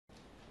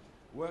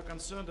We are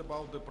concerned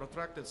about the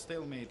protracted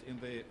stalemate in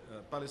the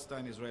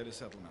Palestine-Israeli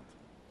settlement.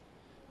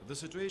 The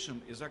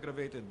situation is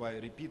aggravated by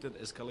repeated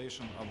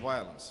escalation of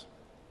violence.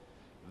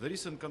 The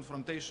recent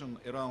confrontation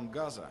around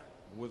Gaza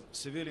with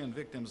civilian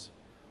victims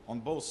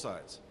on both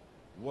sides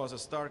was a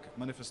stark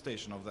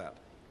manifestation of that.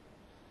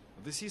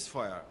 The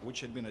ceasefire which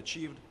had been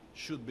achieved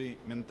should be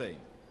maintained.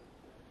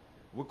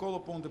 We call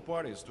upon the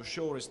parties to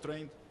show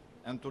restraint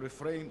and to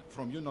refrain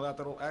from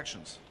unilateral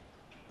actions,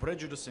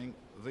 prejudicing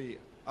the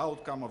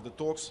outcome of the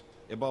talks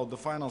about the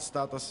final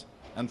status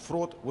and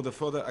fraught with a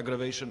further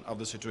aggravation of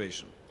the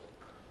situation.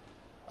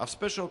 Of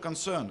special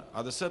concern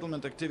are the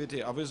settlement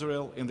activity of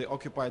Israel in the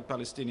occupied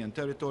Palestinian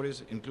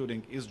territories,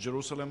 including East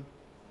Jerusalem,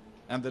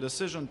 and the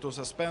decision to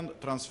suspend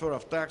transfer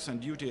of tax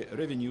and duty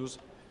revenues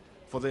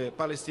for the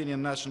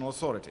Palestinian National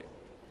Authority.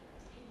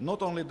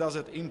 Not only does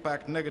it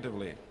impact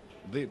negatively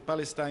the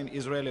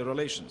Palestine-Israeli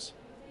relations,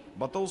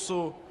 but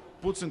also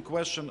puts in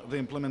question the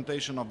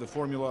implementation of the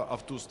formula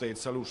of two-state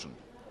solution.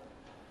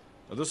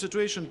 The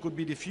situation could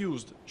be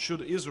diffused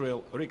should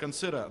Israel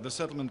reconsider the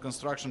settlement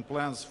construction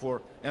plans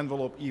for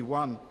envelope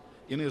E1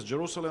 in East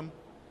Jerusalem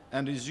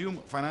and resume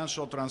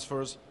financial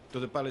transfers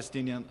to the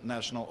Palestinian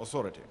National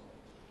Authority.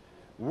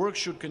 Work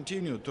should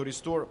continue to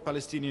restore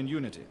Palestinian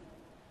unity.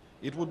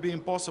 It would be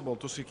impossible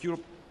to secure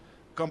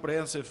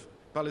comprehensive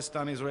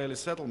Palestine-Israeli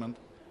settlement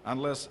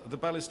unless the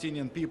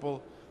Palestinian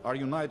people are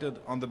united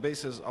on the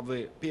basis of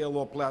the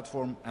PLO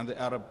platform and the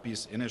Arab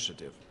Peace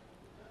Initiative.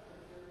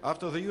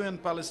 After the UN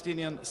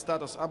Palestinian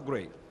status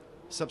upgrade,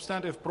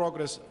 substantive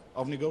process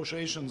of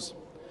negotiations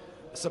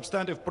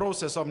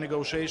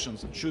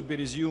should be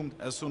resumed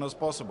as soon as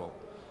possible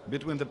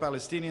between the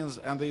Palestinians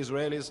and the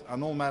Israelis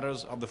on all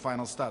matters of the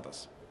final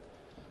status.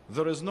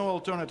 There is no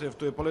alternative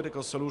to a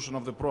political solution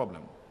of the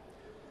problem.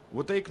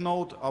 We take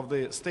note of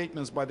the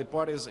statements by the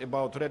parties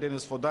about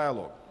readiness for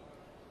dialogue.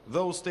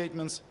 Those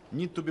statements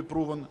need to be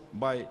proven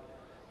by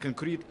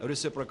concrete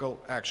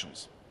reciprocal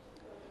actions.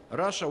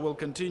 Russia will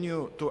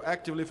continue to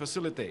actively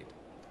facilitate,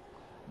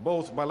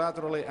 both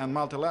bilaterally and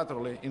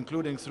multilaterally,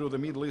 including through the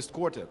Middle East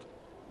Quartet,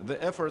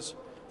 the efforts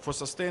for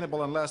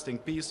sustainable and lasting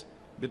peace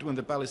between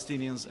the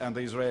Palestinians and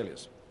the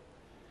Israelis.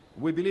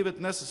 We believe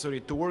it necessary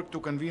to work to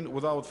convene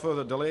without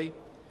further delay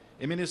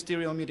a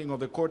ministerial meeting of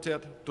the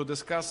Quartet to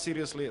discuss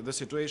seriously the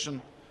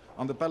situation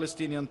on the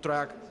Palestinian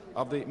track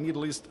of the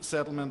Middle East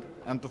settlement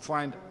and to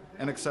find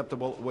an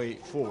acceptable way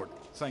forward.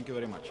 Thank you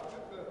very much.